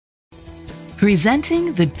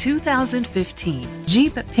Presenting the 2015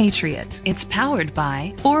 Jeep Patriot. It's powered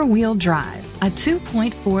by four-wheel drive, a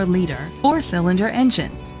 2.4-liter four-cylinder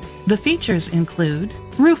engine. The features include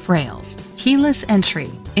roof rails, keyless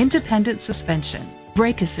entry, independent suspension,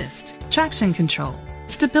 brake assist, traction control,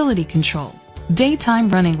 stability control, daytime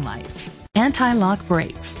running lights, anti-lock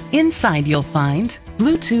brakes. Inside you'll find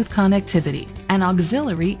Bluetooth connectivity, an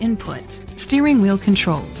auxiliary input, steering wheel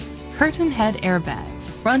controls, curtain head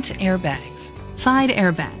airbags, front airbags, side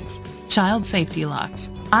airbags, child safety locks,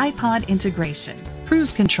 iPod integration,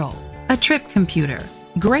 cruise control, a trip computer.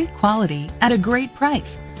 Great quality at a great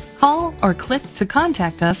price. Call or click to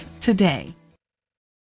contact us today.